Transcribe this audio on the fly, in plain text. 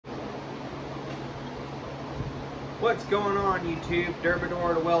What's going on YouTube?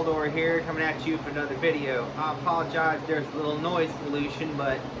 Derbador the Weldor here, coming at you with another video. I apologize, there's a little noise pollution,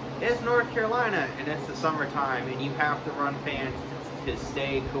 but it's North Carolina and it's the summertime and you have to run fans to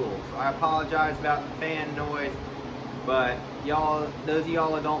stay cool. So I apologize about the fan noise, but y'all, those of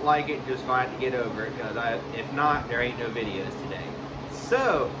y'all that don't like it, just gonna have to get over it, because if not, there ain't no videos today.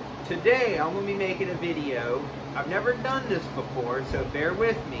 So today I'm gonna be making a video. I've never done this before, so bear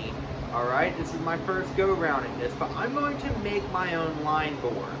with me. Alright, this is my first go round at this, but I'm going to make my own line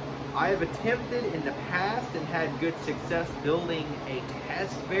bore. I have attempted in the past and had good success building a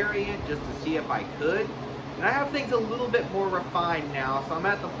test variant just to see if I could. And I have things a little bit more refined now, so I'm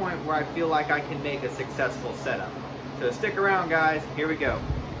at the point where I feel like I can make a successful setup. So stick around guys, here we go.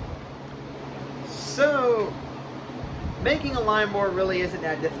 So, making a line bore really isn't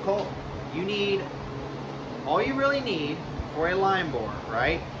that difficult. All you really need for a line bore,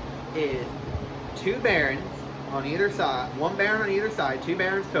 right, is two bearings on either side, one bearing on either side, two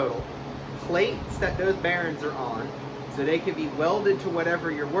bearings total, plates that those bearings are on, so they can be welded to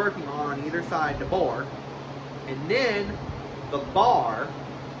whatever you're working on either side to bore, and then the bar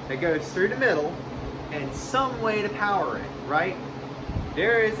that goes through the middle, and some way to power it, right?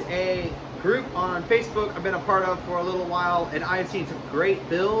 There is a group on Facebook I've been a part of for a little while, and I've seen some great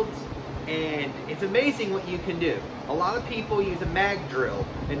builds, and it's amazing what you can do. A lot of people use a mag drill,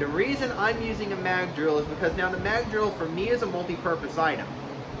 and the reason I'm using a mag drill is because now the mag drill for me is a multi-purpose item.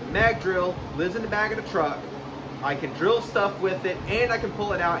 The mag drill lives in the back of the truck. I can drill stuff with it, and I can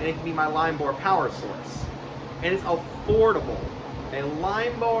pull it out, and it can be my line bore power source. And it's affordable. A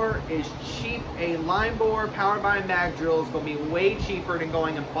line bore is cheap. A line bore powered by a mag drill is going to be way cheaper than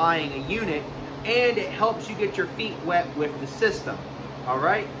going and buying a unit, and it helps you get your feet wet with the system.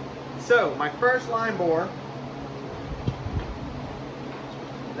 Alright? So, my first line bore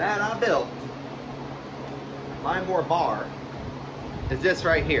that I built, line bore bar, is this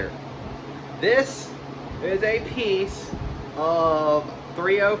right here. This is a piece of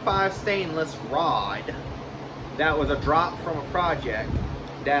 305 stainless rod that was a drop from a project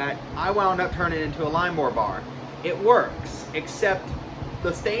that I wound up turning into a line bore bar. It works, except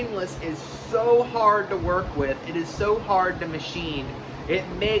the stainless is so hard to work with. It is so hard to machine. It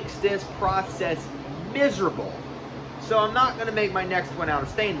makes this process miserable. So I'm not going to make my next one out of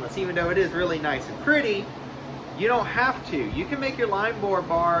stainless, even though it is really nice and pretty. You don't have to. You can make your line bore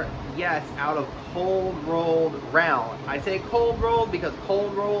bar, yes, out of cold rolled round. I say cold rolled because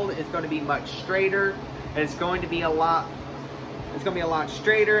cold rolled is going to be much straighter, and it's going to be a lot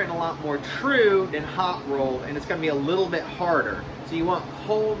straighter and a lot more true than hot rolled, and it's going to be a little bit harder. So you want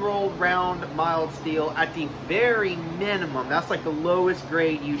cold rolled round mild steel at the very minimum. That's like the lowest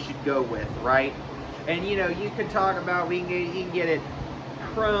grade you should go with, right? And you know, you can talk about, you can get it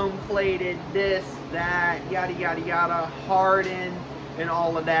chrome plated, this, that, yada yada yada, hardened and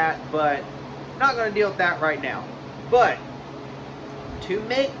all of that, but I'm not going to deal with that right now. But to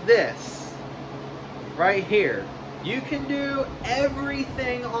make this right here, you can do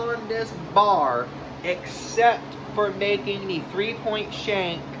everything on this bar except for making the 3-point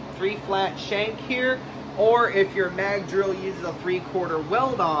shank, 3-flat shank here, or if your mag drill uses a 3/4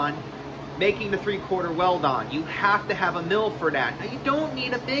 weld on, making the 3/4 weld on. You have to have a mill for that. Now you don't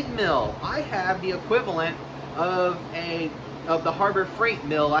need a big mill. I have the equivalent of the Harbor Freight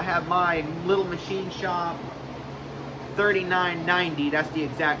mill. I have my little machine shop 3990, that's the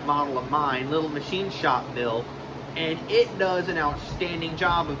exact model of mine, little machine shop mill, and it does an outstanding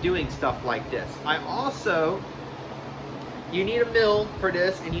job of doing stuff like this. You need a mill for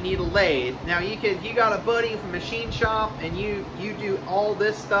this, and you need a lathe. Now you got a buddy from machine shop, and you do all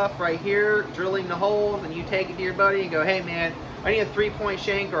this stuff right here, drilling the holes, and you take it to your buddy and go, hey man, I need a 3-point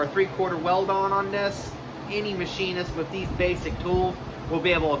shank or a 3/4 weld on this. Any machinist with these basic tools will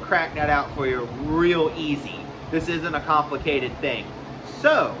be able to crack that out for you real easy. This isn't a complicated thing.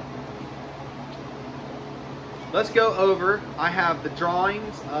 So, let's go over, I have the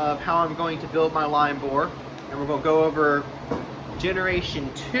drawings of how I'm going to build my line bore, and we're going to go over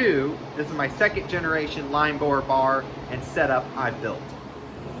generation 2. This is my 2nd generation line bore bar and setup I've built.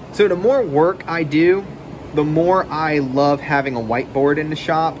 So the more work I do, the more I love having a whiteboard in the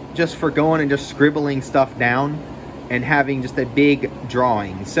shop, just for going and just scribbling stuff down and having just a big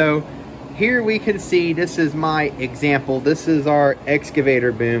drawing. So here we can see, this is my example. This is our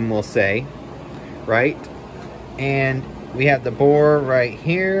excavator boom, we'll say, right? And we have the bore right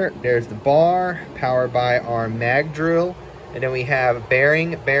here. There's the bar powered by our mag drill. And then we have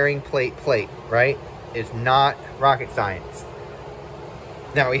bearing, plate, right? It's not rocket science.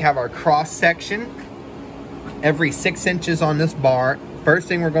 Now we have our cross section. Every 6 inches on this bar. First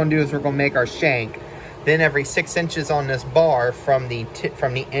thing we're going to do is we're going to make our shank. Then every 6 inches on this bar from the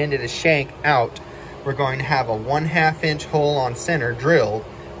end of the shank out, we're going to have a 1/2 inch hole on center drilled,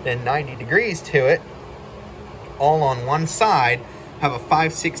 then 90 degrees to it, all on one side, have a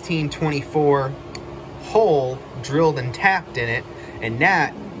 5/16/24 hole drilled and tapped in it, and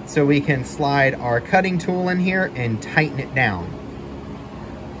that so we can slide our cutting tool in here and tighten it down.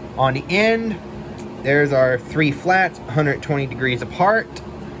 On the end, there's our 3 flats, 120 degrees apart.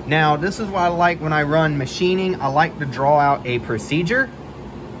 Now, this is what I like when I run machining. I like to draw out a procedure.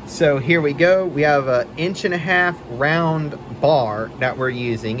 So here we go. We have an 1.5 inch round bar that we're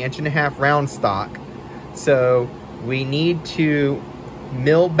using, 1.5 inch round stock. So we need to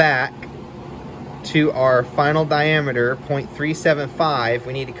mill back to our final diameter, 0.375.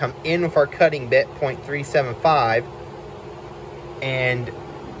 We need to come in with our cutting bit, 0.375,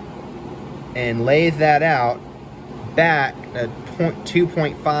 and lay that out back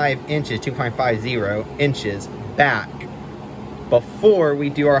 2.5 inches, 2.50 inches back before we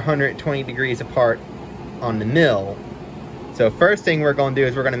do our 120 degrees apart on the mill. So first thing we're going to do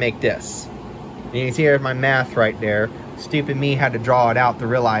is we're going to make this. And you can see there's my math right there. Stupid me had to draw it out to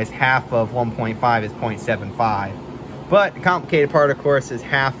realize half of 1.5 is 0.75. But the complicated part, of course, is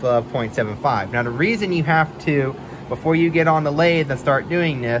half of 0.75. Now the reason you have to, before you get on the lathe and start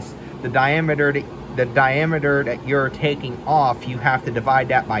doing this, the diameter that you're taking off, you have to divide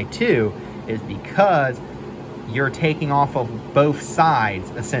that by 2, is because you're taking off of both sides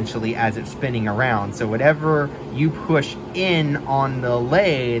essentially as it's spinning around. So whatever you push in on the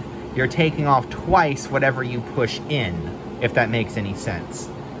lathe, you're taking off twice whatever you push in, if that makes any sense.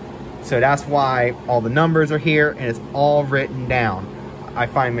 So that's why all the numbers are here and it's all written down. I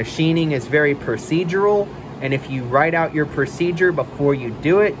find machining is very procedural, and if you write out your procedure before you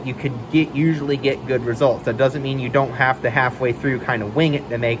do it, you could usually get good results. That doesn't mean you don't have to halfway through kind of wing it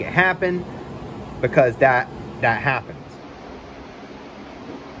to make it happen, because that happens.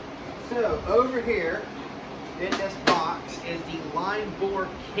 So over here in this box is the line bore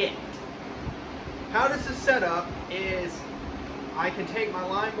kit. How this is set up is I can take my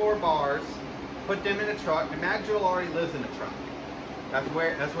line bore bars, put them in a truck. The mag drill already lives in the truck. That's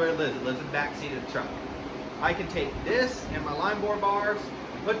where it lives. It lives in the back seat of the truck. I can take this and my line bore bars,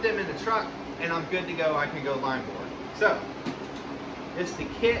 put them in the truck, and I'm good to go. I can go line bore. So it's the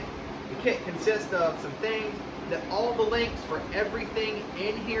kit. The kit consists of some things. That all the links for everything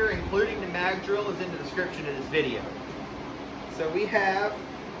in here, including the mag drill, is in the description of this video. So we have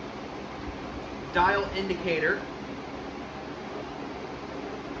dial indicator.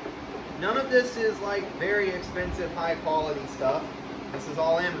 None of this is like very expensive, high quality stuff. This is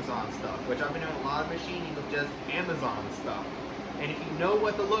all Amazon stuff, which I've been doing a lot of machining with just Amazon stuff. And if you know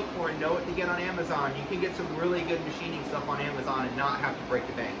what to look for and know what to get on Amazon, you can get some really good machining stuff on Amazon and not have to break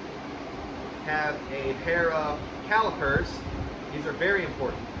the bank. Have a pair of calipers. These are very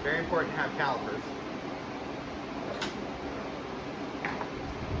important to have calipers.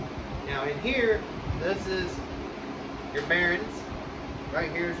 Now in here, this is your bearings. Right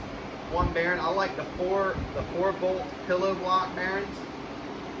here's one bearing. I like the 4 bolt pillow block bearings.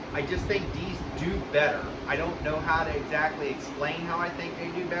 I just think these do better. I don't know how to exactly explain how I think they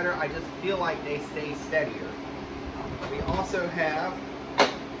do better. I just feel like they stay steadier. We also have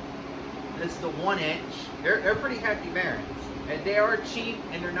this is the 1 inch. They're pretty hefty bearings, and they are cheap,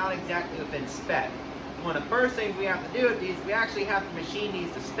 and they're not exactly within spec. One of the first things we have to do with these, we actually have to machine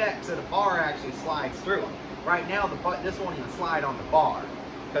these to spec so the bar actually slides through them. Right now, this won't even slide on the bar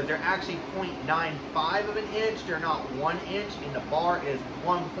because they're actually 0.95 of an inch. They're not 1 inch, and the bar is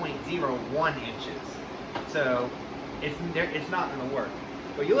 1.01 inches. So it's not going to work.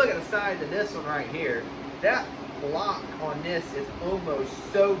 But you look at the size of this one right here. That block on this is almost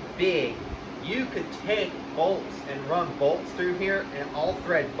so big. You could take bolts and run bolts through here, and all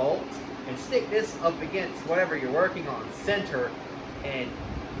thread bolts, and stick this up against whatever you're working on center and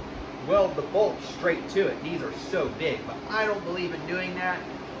weld the bolt straight to it. These are so big, but I don't believe in doing that.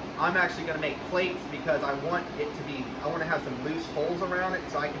 I'm actually going to make plates because I want to have some loose holes around it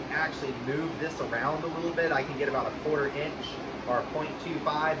so I can actually move this around a little bit. I can get about a 1/4 inch or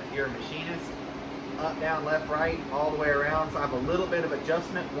 0.25 if you're a machinist. Up, down, left, right, all the way around. So I have a little bit of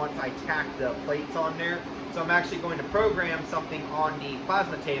adjustment once I tack the plates on there. So I'm actually going to program something on the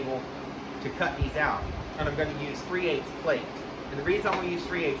plasma table to cut these out. And I'm going to use 3/8 plate. And the reason I'm going to use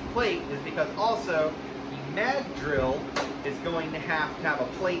 3/8 plate is because also the mag drill is going to have a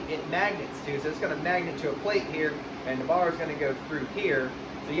plate it magnets to. So it's going to magnet to a plate here, and the bar is going to go through here.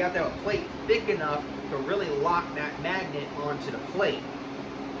 So you have to have a plate thick enough to really lock that magnet onto the plate.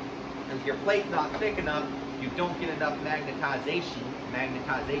 And if your plate's not thick enough, you don't get enough magnetization,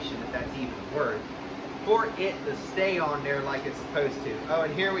 if that's even a word, for it to stay on there like it's supposed to. Oh,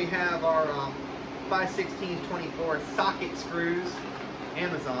 and here we have our 5/16/24 socket screws,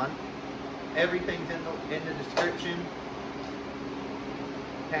 Amazon. Everything's in the description.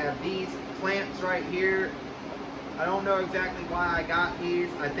 Have these clamps right here. I don't know exactly why I got these.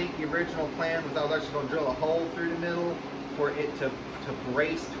 I think the original plan was I was actually going to drill a hole through the middle for it to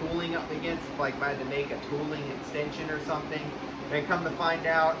brace tooling up against, like if I had to make a tooling extension or something. And come to find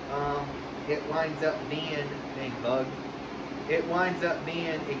out, it winds up being, dang bug, it winds up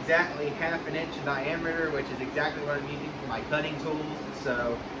being exactly 1/2 inch in diameter, which is exactly what I'm using for my cutting tools.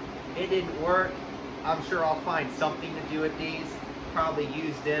 So it didn't work. I'm sure I'll find something to do with these. Probably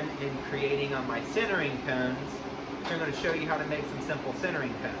use them in creating on my centering cones. So I'm going to show you how to make some simple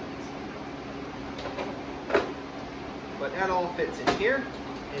centering cones. But that all fits in here,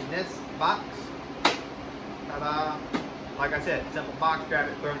 in this box. Ta-da! Like I said, simple box, grab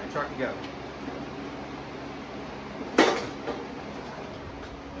it, throw it in the truck and go.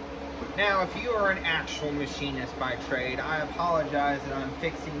 Now, if you are an actual machinist by trade, I apologize that I'm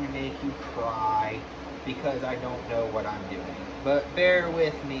fixing to make you cry because I don't know what I'm doing. But bear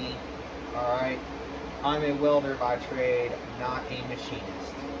with me, alright? I'm a welder by trade, not a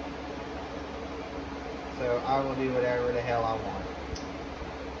machinist. So I will do whatever the hell I want.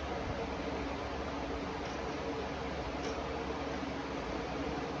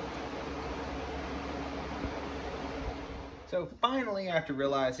 So finally, after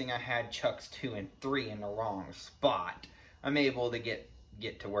realizing I had chucks 2 and 3 in the wrong spot, I'm able to get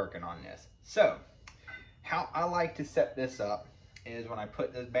to working on this. So, how I like to set this up is when I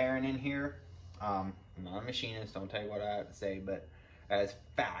put this bearing in here, I'm not a machinist, don't tell you what I have to say, but as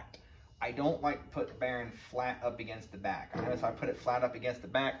fact, I don't like to put the bearing flat up against the back. I know if I put it flat up against the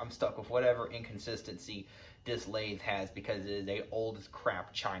back, I'm stuck with whatever inconsistency this lathe has because it is a old as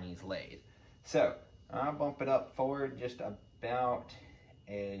crap Chinese lathe. So, I'll bump it up forward just about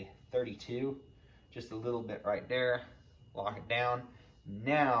a 32, just a little bit right there, lock it down.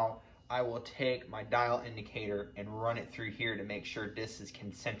 Now, I will take my dial indicator and run it through here to make sure this is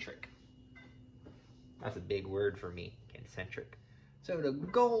concentric. That's a big word for me, concentric. So the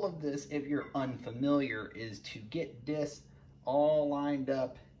goal of this, if you're unfamiliar, is to get this all lined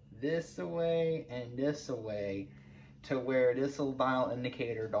up this away and this away to where this little dial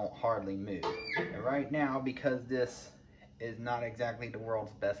indicator don't hardly move. And right now, because this is not exactly the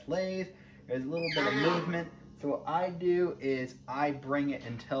world's best lathe, there's a little bit of movement. So what I do is I bring it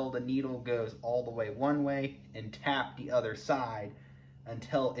until the needle goes all the way one way and tap the other side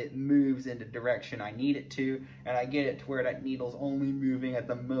until it moves in the direction I need it to, and I get it to where that needle's only moving at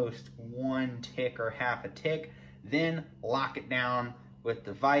the most 1 tick or 1/2 a tick, then lock it down with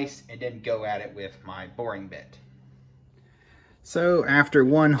the vise and then go at it with my boring bit. So after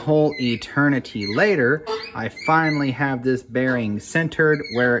one whole eternity later, I finally have this bearing centered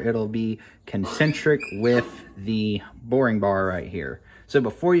where it'll be concentric with the boring bar right here. So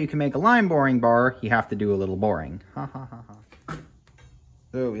before you can make a line boring bar, you have to do a little boring. Ha ha ha ha.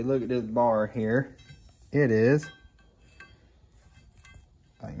 So we look at this bar here. It is,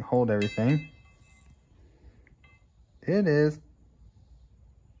 I can hold everything. It is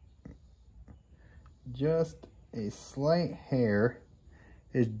just a slight hair,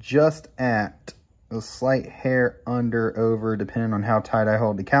 is just at a slight hair under, over, depending on how tight I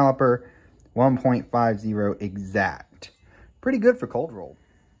hold the caliper, 1.50 exact. Pretty good for cold roll.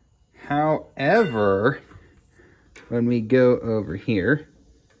 However, when we go over here,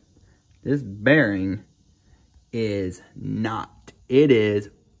 this bearing is not. It is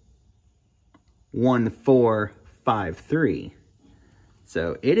 1453.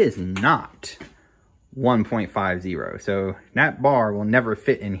 So it is not 1.50. So that bar will never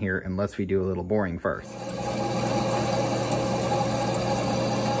fit in here unless we do a little boring first.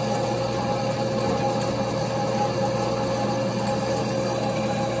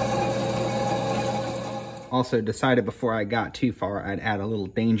 Also decided before I got too far, I'd add a little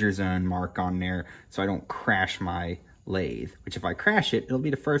danger zone mark on there so I don't crash my lathe. Which if I crash it, it'll be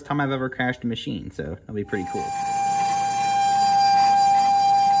the first time I've ever crashed a machine, so that'll be pretty cool.